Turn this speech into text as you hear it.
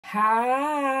Hi.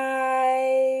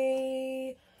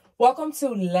 Welcome to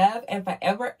Love and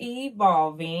Forever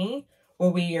Evolving, where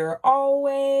we are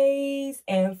always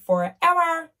and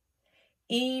forever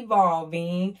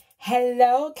evolving.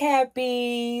 Hello,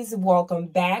 Cappies. Welcome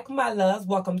back, my loves.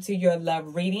 Welcome to your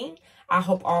love reading. I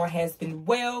hope all has been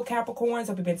well, Capricorns.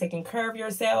 Hope you've been taking care of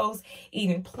yourselves,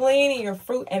 eating plenty of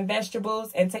fruit and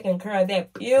vegetables, and taking care of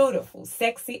that beautiful,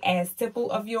 sexy ass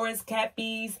temple of yours,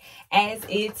 Cappies, as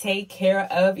it take care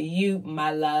of you,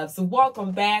 my loves.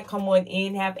 Welcome back. Come on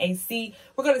in, have a seat.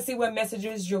 We're going to see what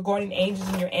messages your guardian angels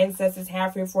and your ancestors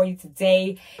have here for you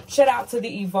today. Shout out to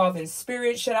the evolving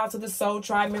spirit. Shout out to the soul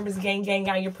tribe members, gang.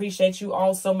 I appreciate you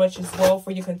all so much as well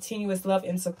for your continuous love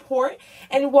and support.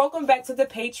 And welcome back to the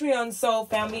Patreon Soul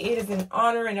family. It is an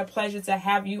honor and a pleasure to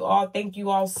have you all. Thank you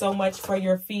all so much for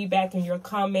your feedback and your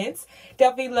comments.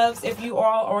 Definitely loves if you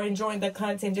all are enjoying the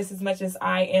content just as much as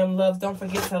I am. Loves, don't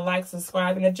forget to like,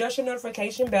 subscribe, and adjust your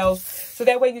notification bells so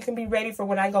that way you can be ready for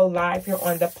when I go live here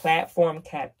on the platform,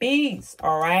 Cappies.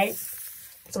 All right.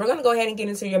 So we're going to go ahead and get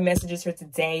into your messages here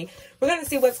today. We're going to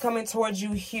see what's coming towards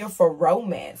you here for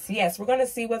romance. Yes, we're going to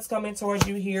see what's coming towards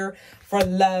you here for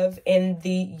love in the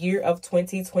year of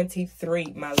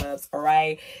 2023, my loves. All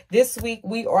right. This week,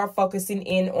 we are focusing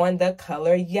in on the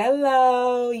color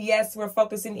yellow. Yes, we're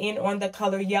focusing in on the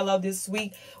color yellow this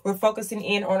week. We're focusing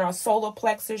in on our solar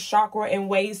plexus chakra and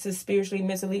ways to spiritually,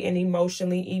 mentally, and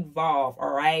emotionally evolve.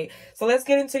 All right. So let's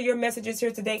get into your messages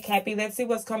here today, Cappy. Let's see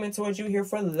what's coming towards you here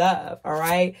for love. All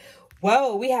right.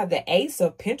 Well, we have the Ace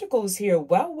of Pentacles here.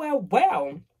 Well.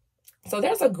 So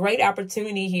there's a great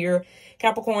opportunity here,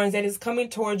 Capricorns, that is coming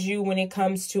towards you when it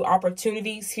comes to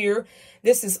opportunities here.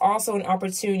 This is also an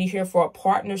opportunity here for a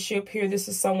partnership here. This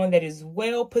is someone that is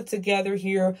well put together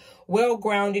here, well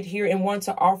grounded here, and want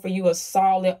to offer you a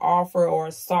solid offer or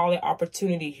a solid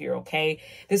opportunity here, okay?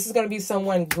 This is going to be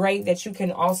someone great that you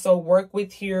can also work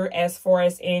with here as far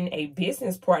as in a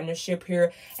business partnership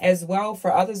here as well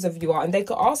for others of you all. And they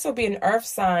could also be an earth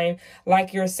sign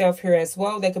like yourself here as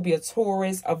well. They could be a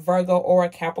Taurus, a Virgo, or a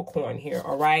Capricorn here,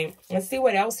 all right? Let's see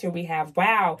what else here we have.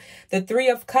 Wow, the Three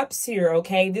of Cups here,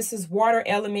 okay? This is water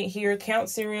element here,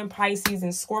 Cancerian, Pisces,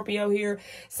 and Scorpio here.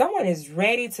 Someone is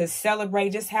ready to celebrate,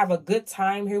 just have a good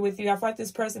time here with you. I thought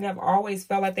this person have always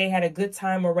felt like they had a good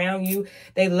time around you.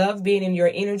 They love being in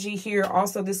your energy here.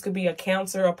 Also, this could be a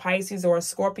Cancer, a Pisces, or a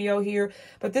Scorpio here.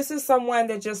 But this is someone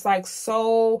that just like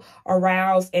so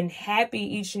aroused and happy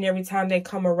each and every time they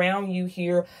come around you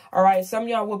here. All right, some of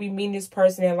y'all will be meeting this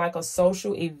person at like a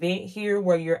social event here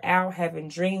where you're out having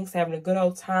drinks, having a good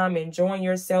old time, enjoying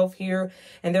yourself here.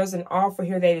 And there's an offer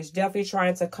here that is definitely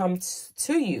trying to come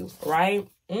to you, right?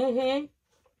 And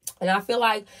I feel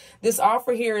like this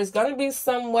offer here is going to be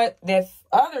somewhat that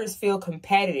others feel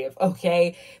competitive,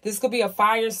 okay? This could be a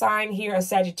fire sign here, a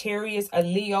Sagittarius, a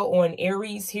Leo, or an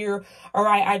Aries here. All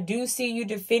right, I do see you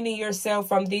defending yourself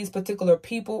from these particular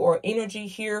people or energy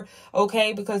here,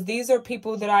 okay? Because these are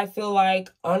people that I feel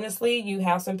like, honestly, you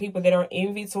have some people that are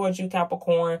envy towards you,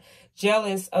 Capricorn,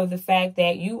 jealous of the fact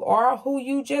that you are who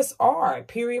you just are,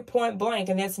 period, point blank.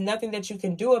 And there's nothing that you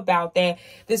can do about that.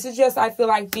 This is just, I feel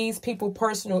like these people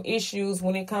personal issues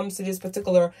when it comes to this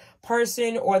particular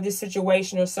person or this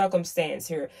situation or circumstance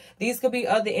here. These could be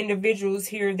other individuals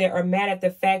here that are mad at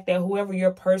the fact that whoever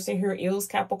your person here is,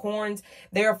 Capricorns,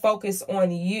 they're focused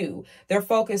on you. They're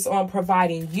focused on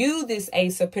providing you this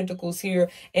Ace of Pentacles here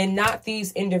and not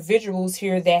these individuals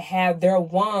here that have their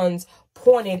wands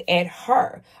pointed at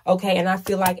her, okay? And I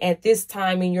feel like at this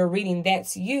time in your reading,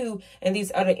 that's you, and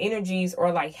these other energies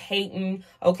are like hating,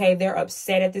 okay? They're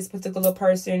upset at this particular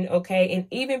person, okay? And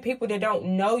even people that don't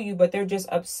know you, but they're just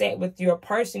upset with your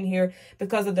person here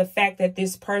because of the fact that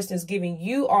this person is giving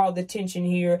you all the attention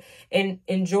here and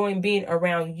enjoying being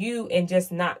around you and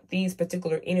just not these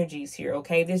particular energies here,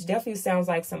 okay? This definitely sounds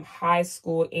like some high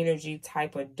school energy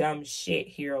type of dumb shit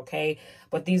here, okay?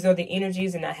 But these are the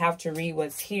energies, and I have to read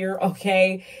what's here,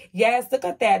 okay? Yes, look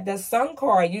at that. The Sun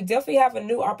card. You definitely have a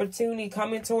new opportunity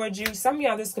coming towards you. Some of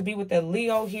y'all, this could be with a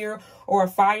Leo here or a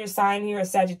fire sign here, a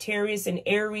Sagittarius, an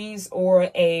Aries, or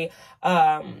a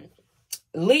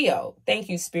Leo. Thank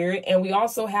you, Spirit. And we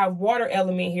also have water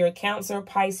element here, Cancer,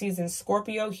 Pisces, and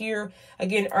Scorpio here.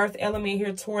 Again, earth element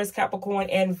here, Taurus, Capricorn,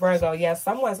 and Virgo. Yeah,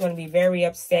 someone's going to be very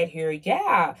upset here.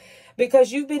 Yeah.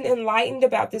 because you've been enlightened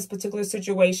about this particular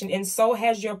situation, and so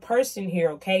has your person here,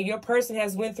 okay? Your person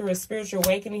has went through a spiritual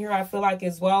awakening here, I feel like,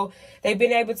 as well. They've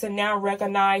been able to now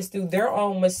recognize through their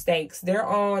own mistakes, their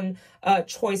own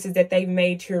choices that they've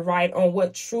made here, right, on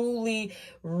what truly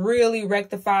really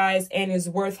rectifies and is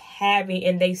worth having,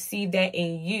 and they see that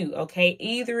in you, okay?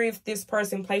 Either if this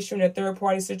person placed you in a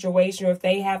third-party situation, or if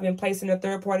they have been placed in a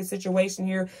third-party situation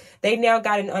here, they now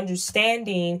got an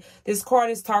understanding. This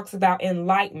card talks about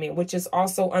enlightenment, which is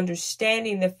also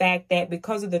understanding the fact that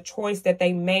because of the choice that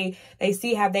they made, they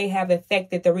see how they have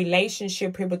affected the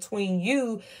relationship here between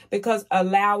you, because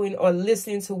allowing or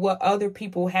listening to what other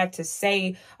people had to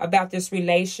say about this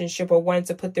relationship, or wanting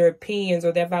to put their opinions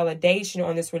or their validation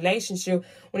on this relationship,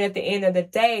 when at the end of the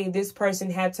day, this person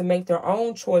had to make their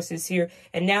own choices here,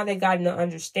 and now they got an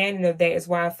understanding of that. Is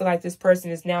why I feel like this person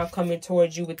is now coming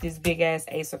towards you with this big ass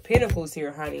Ace of Pentacles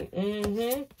here, honey.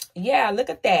 Yeah, look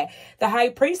at that. The High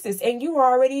Priestess, and you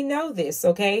already know this,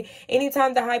 okay?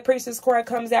 Anytime the High Priestess card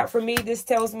comes out for me, this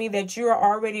tells me that you are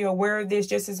already aware of this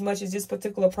just as much as this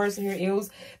particular person here is.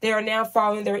 They are now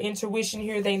following their intuition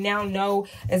here. They now know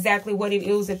exactly what it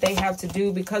is that they have to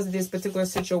do because of this particular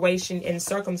situation and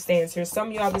circumstance here. Some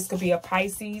of y'all, this could be a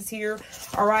Pisces here.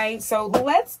 All right, so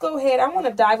let's go ahead. I want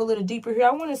to dive a little deeper here.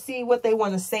 I want to see what they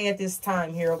want to say at this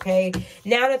time here, okay?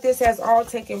 Now that this has all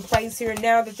taken place here,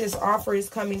 now that this offer is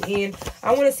coming in,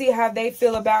 I want to see how they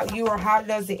feel about you, or how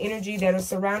does the energy that will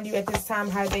surround you at this time,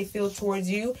 how they feel towards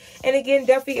you. And again,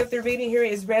 definitely if the reading here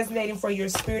is resonating for your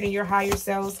spirit and your higher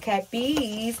selves,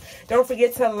 Cappies, don't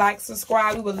forget to like,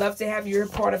 subscribe. We would love to have you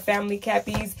part of family,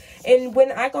 Cappies. And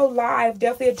when I go live,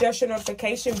 definitely adjust your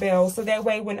notification bell, so that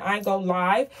way when I go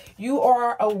live, you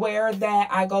are aware that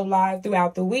I go live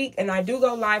throughout the week, and I do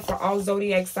go live for all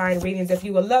zodiac sign readings. If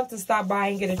you would love to stop by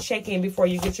and get a check-in before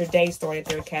you get your day started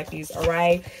there, Cappies. All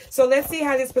right, so let's see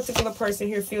how this particular person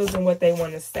here feels and what they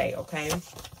want to say, okay?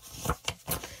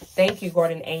 Thank you,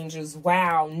 Guardian Angels.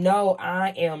 Wow. No,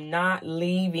 I am not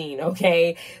leaving.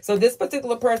 Okay. So this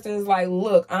particular person is like,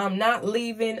 look, I'm not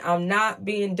leaving. I'm not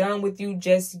being done with you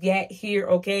just yet here.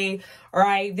 Okay. All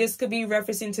right. This could be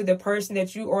referencing to the person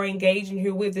that you are engaging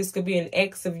here with. This could be an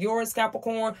ex of yours,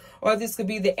 Capricorn, or this could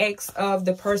be the ex of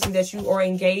the person that you are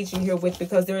engaging here with,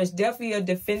 because there is definitely a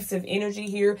defensive energy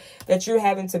here that you're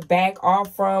having to back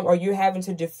off from, or you're having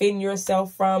to defend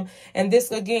yourself from. And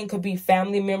this, again, could be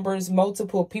family members,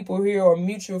 multiple people here, or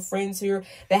mutual friends here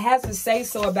that has to say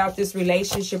so about this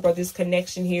relationship or this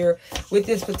connection here with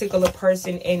this particular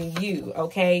person and you.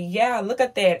 Okay. Yeah. Look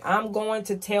at that. I'm going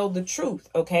to tell the truth.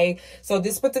 Okay. So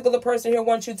this particular person here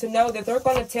wants you to know that they're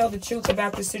going to tell the truth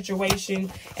about the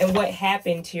situation and what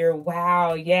happened here.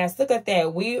 Wow. Yes. Look at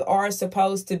that. We are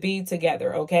supposed to be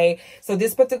together. Okay. So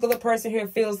this particular person here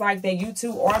feels like that you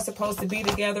two are supposed to be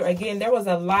together. Again, there was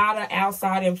a lot of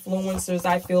outside influencers,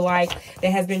 I feel like,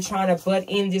 that has been trying to butt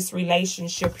in this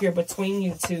relationship here between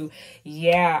you two.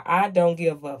 Yeah, I don't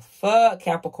give a fuck,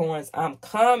 Capricorns. I'm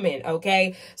coming,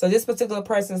 okay? So this particular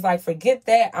person is like, forget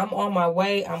that. I'm on my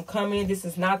way. I'm coming. This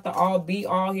is not the all be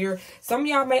all here. Some of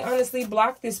y'all may honestly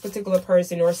block this particular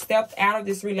person or step out of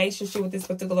this relationship with this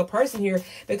particular person here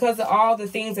because of all the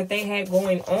things that they had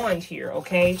going on here,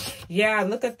 okay? Yeah,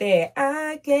 look at that.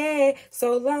 I get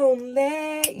so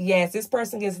lonely. Yes, this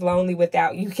person gets lonely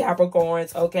without you,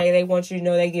 Capricorns, okay? They want you to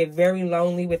know they get very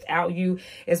lonely without you.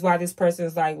 Is why this person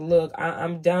is like, look,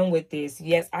 I'm done with this.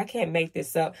 Yes, I can't make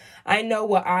this up. I know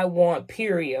what I want,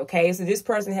 period. Okay, so this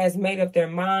person has made up their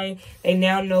mind. They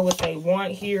now know what they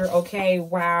want here. Okay,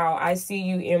 wow, I see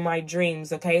you in my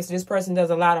dreams. Okay, so this person does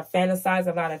a lot of fantasize,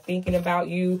 a lot of thinking about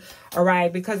you. All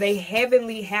right, because they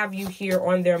heavily have you here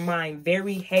on their mind.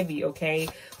 Very heavy. Okay,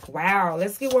 wow.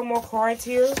 Let's get one more card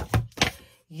here.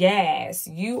 Yes,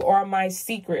 you are my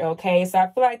secret, okay? So I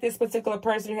feel like this particular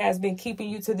person has been keeping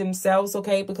you to themselves,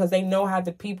 okay? Because they know how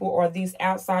the people or these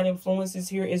outside influences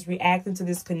here is reacting to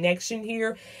this connection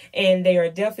here. And they are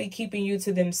definitely keeping you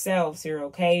to themselves here,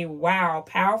 okay? Wow,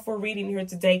 powerful reading here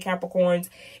today, Capricorns.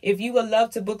 If you would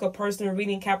love to book a personal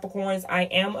reading, Capricorns, I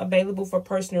am available for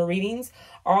personal readings.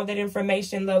 All that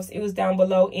information, loves, is down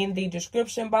below in the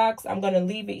description box. I'm going to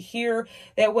leave it here.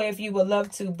 That way, if you would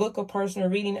love to book a personal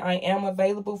reading, I am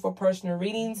available for personal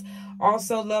readings.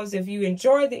 Also, loves, if you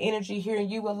enjoy the energy here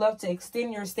and you would love to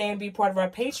extend your stay and be part of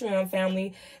our Patreon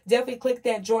family, definitely click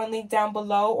that join link down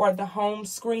below, or the home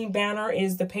screen banner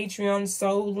is the Patreon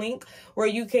Soul link where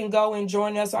you can go and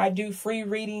join us. I do free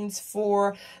readings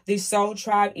for the Soul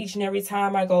Tribe each and every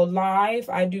time I go live.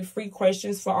 I do free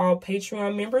questions for all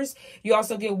Patreon members. You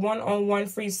also get one-on-one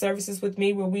free services with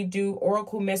me where we do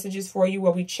oracle messages for you,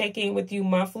 where we check in with you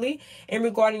monthly and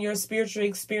regarding your spiritual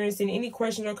experience and any questions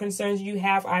questions or concerns you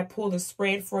have, I pull a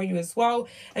spread for you as well.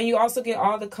 And you also get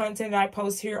all the content that I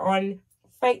post here on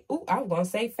I was going to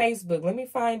say Facebook. Let me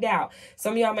find out.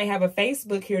 Some of y'all may have a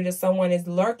Facebook here that someone is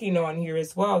lurking on here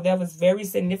as well. That was very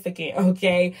significant,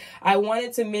 okay? I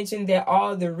wanted to mention that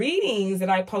all the readings that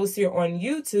I post here on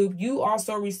YouTube, you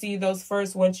also receive those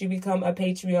first once you become a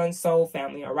Patreon Soul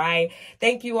family, all right?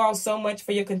 Thank you all so much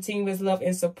for your continuous love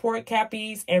and support,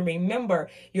 Cappies. And remember,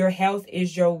 your health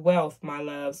is your wealth, my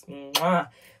loves. Mwah.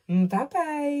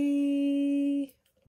 Bye-bye.